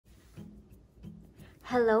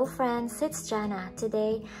Hello friends, it's Jana.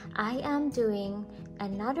 Today I am doing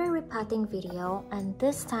another repotting video, and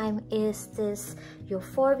this time is this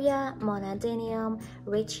Euphorbia Monadenium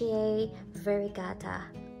Ritchiei Variegata.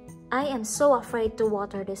 I am so afraid to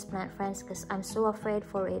water this plant, friends, because I'm so afraid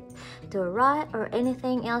for it to rot or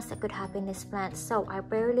anything else that could happen to this plant, so I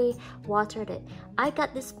barely watered it. I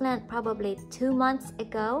got this plant probably 2 months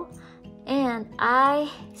ago and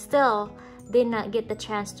I still did not get the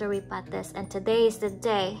chance to repot this, and today is the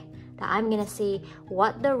day that I'm gonna see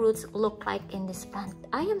what the roots look like in this plant.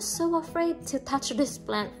 I am so afraid to touch this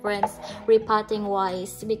plant, friends, repotting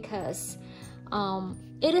wise, because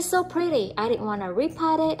it is so pretty. I didn't want to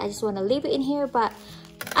repot it. I just want to leave it in here, but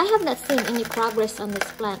I have not seen any progress on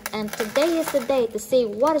this plant, and today is the day to see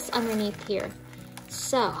what is underneath here.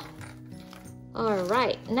 So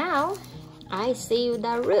alright, now I see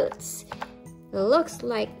the roots. It looks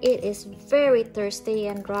like it is very thirsty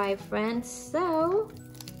and dry, friends, so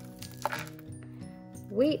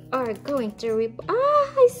we are going to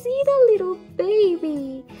I see the little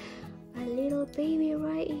baby, a little baby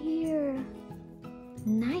right here.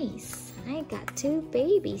 Nice, I got 2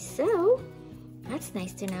 babies, so that's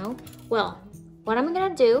nice to know. Well, what I'm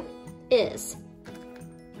gonna do is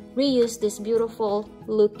reuse this beautiful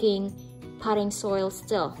looking potting soil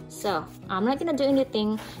still, so I'm not gonna do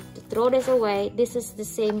anything to throw this away. This is the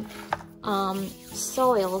same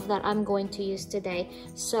soil that I'm going to use today.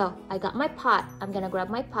 So I got my pot. I'm gonna grab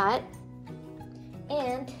my pot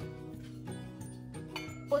and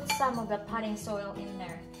put some of the potting soil in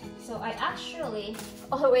there. So I actually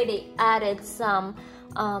already added some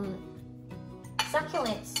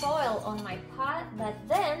succulent soil on my pot, but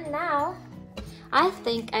then now I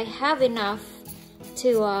think I have enough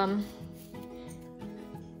to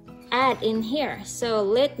add in here. So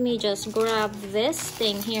let me just grab this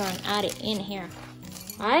thing here and add it in here.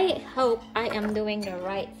 I hope I am doing the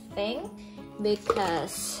right thing,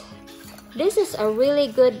 because this is a really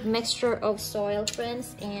good mixture of soil,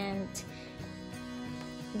 friends, and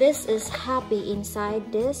this is happy inside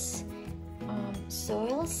this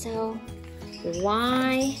soil, so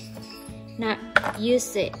why not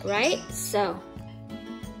use it, right? So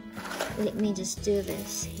let me just do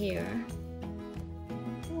this here.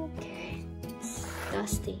 Okay, it's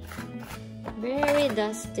dusty, very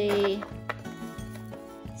dusty,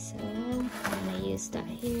 so I'm gonna use that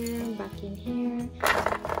here, back in here.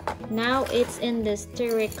 Now it's in this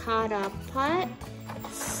terracotta pot,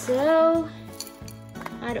 so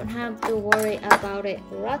I don't have to worry about it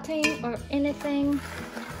rotting or anything,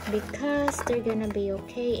 because they're gonna be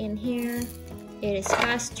okay in here. It is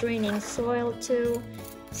fast draining soil too,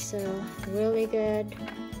 so really good,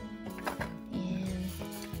 and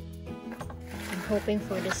I'm hoping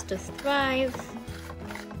for this to thrive.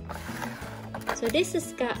 So this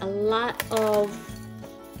has got a lot of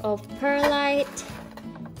perlite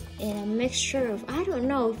and a mixture of, I don't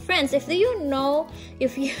know, friends, if you know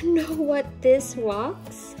what this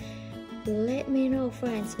rocks, let me know,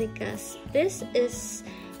 friends, because this is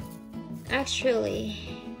actually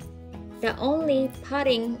the only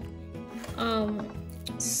potting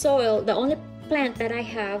soil, the only plant that I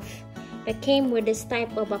have that came with this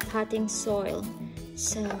type of a potting soil.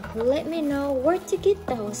 So let me know where to get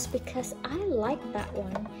those, because I like that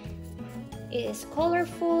one. It is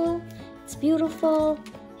colorful, it's beautiful,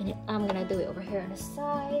 and I'm gonna do it over here on the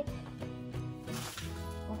side.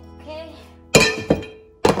 Okay,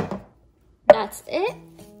 that's it.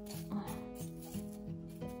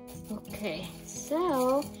 Okay,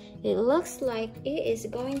 so it looks like it is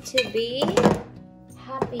going to be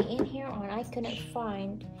happy in here, or I couldn't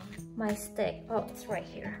find my stick. Oh, it's right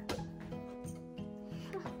here.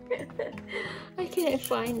 I couldn't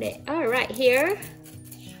find it. All right, here.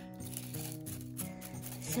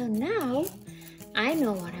 So now I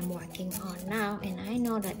know what I'm working on now, and I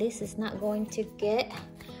know that this is not going to get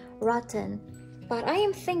rotten, but I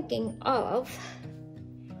am thinking of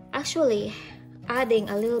actually adding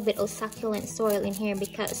a little bit of succulent soil in here,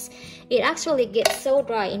 because it actually gets so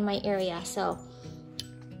dry in my area. So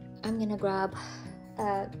I'm gonna grab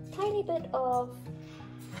a tiny bit of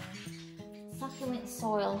succulent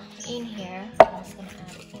soil in here. I'm just gonna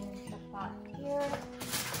add it in the pot here.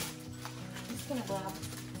 I'm just gonna grab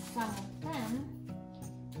some of them,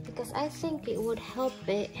 because I think it would help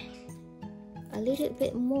it a little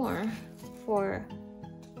bit more for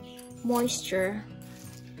moisture,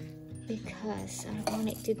 because I don't want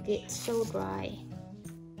it to get so dry.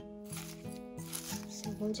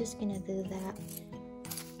 So we're just gonna do that.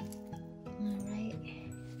 Alright,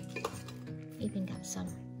 even got some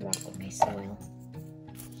rock on my soil.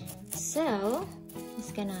 So I'm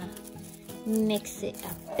just gonna mix it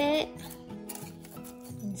a bit.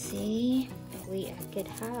 See, we could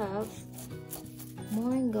have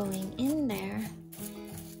more going in there.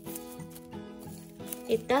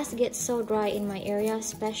 It does get so dry in my area,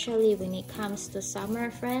 especially when it comes to summer,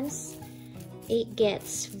 friends. It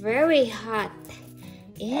gets very hot,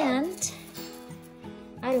 and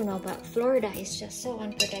I don't know, but Florida is just so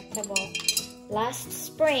unpredictable. Last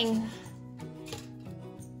spring,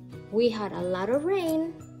 we had a lot of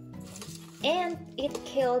rain, and it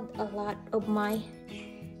killed a lot of my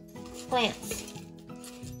plants.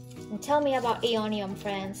 And tell me about aeonium,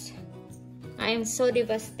 friends. I am so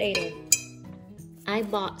devastated. I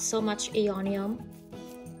bought so much aeonium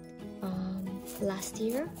last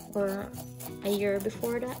year or a year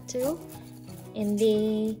before that too, and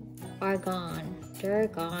they are gone. They're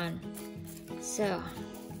gone. So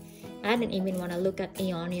I didn't even want to look at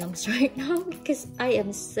aeoniums right now because I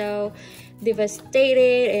am so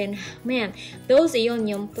devastated. And man, those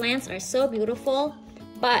aeonium plants are so beautiful,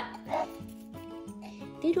 but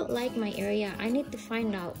they don't like my area. I need to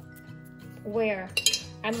find out where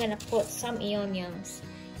I'm gonna put some aeoniums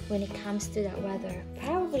when it comes to that weather.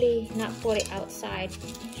 Probably not put it outside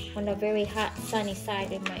on the very hot sunny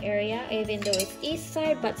side in my area, even though it's east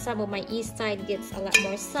side, but some of my east side gets a lot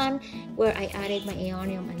more sun where I added my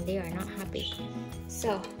aeonium, and they are not happy.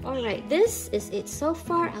 So alright, this is it so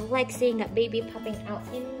far. I like seeing that baby popping out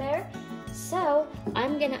in there. So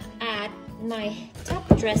I'm gonna add my top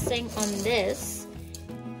dressing on this.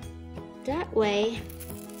 That way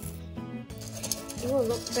it will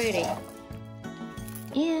look pretty,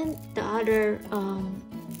 and the other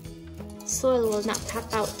soil will not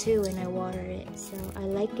pop out too when I water it. So I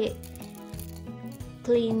like it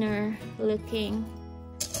cleaner looking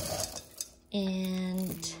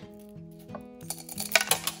and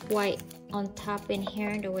white on top in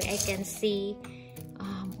here, the way I can see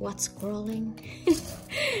what's crawling.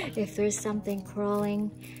 If there's something crawling,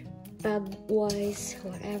 bug wise,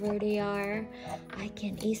 whatever they are, I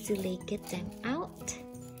can easily get them out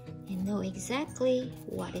and know exactly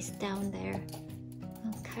what is down there.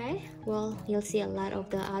 Okay, well, you'll see a lot of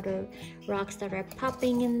the other rocks that are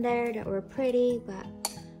popping in there that were pretty, but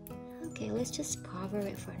okay, let's just cover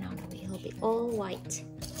it for now. It'll be all white.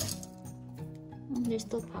 They're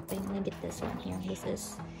still popping. Let me get this one here. This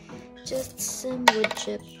is just some wood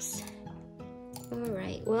chips.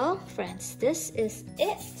 Alright, well friends, this is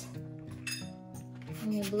it. Let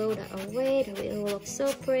me blow that away. That way it will look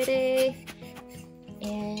so pretty.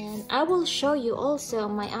 And I will show you also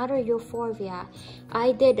my other euphorbia.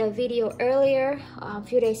 I did a video earlier, a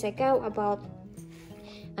few days ago, about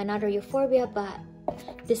another euphorbia, but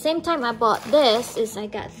the same time I bought this is I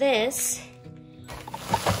got this.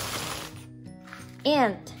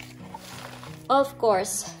 And of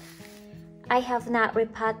course, I have not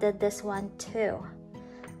repotted this one too.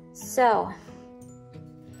 So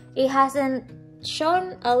it hasn't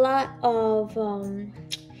shown a lot of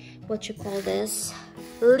what you call this,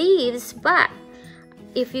 leaves, but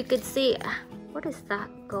if you could see, what is that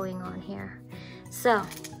going on here? So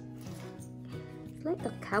it's like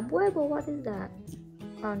a cobweb, or what is that?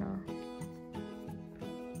 Oh no,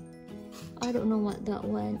 I don't know what that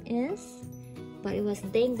one is, but it was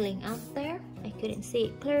dangling out there. I couldn't see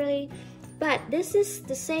it clearly, but this is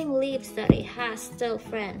the same leaves that it has still,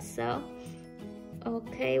 friends. So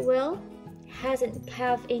okay, well, hasn't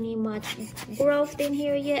have any much growth in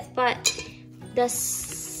here yet, but the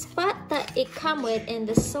spot that it come with in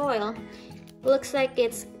the soil looks like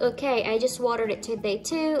it's okay. I just watered it today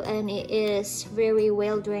too, and it is very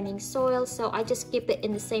well draining soil, so I just keep it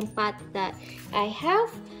in the same pot that I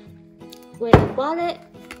have when I bought it,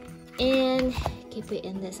 and keep it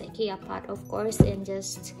in this IKEA pot, of course, and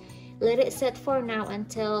just let it sit for now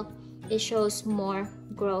until it shows more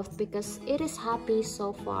growth, because it is happy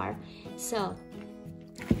so far. So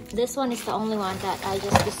this one is the only one that I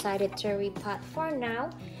just decided to repot for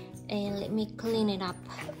now, and let me clean it up.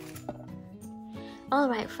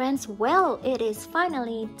 Alright friends, well, it is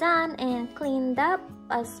finally done and cleaned up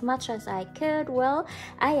as much as I could. Well,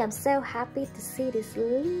 I am so happy to see this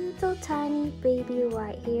little tiny baby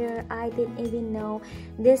right here. I didn't even know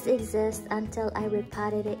this exists until I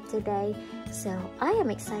repotted it today. So I am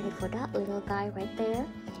excited for that little guy right there.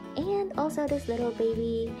 And also this little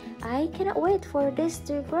baby. I cannot wait for this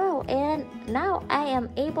to grow, and now I am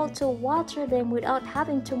able to water them without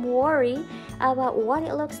having to worry about what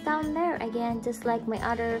it looks down there. Again, just like my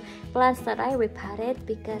other plants that I repotted,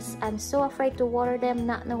 because I'm so afraid to water them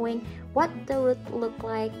not knowing what the root look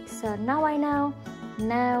like. So now I know.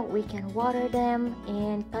 Now we can water them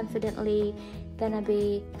and confidently gonna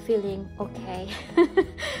be feeling okay.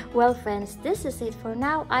 Well friends, this is it for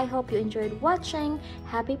now. I hope you enjoyed watching.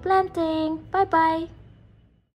 Happy planting. Bye bye.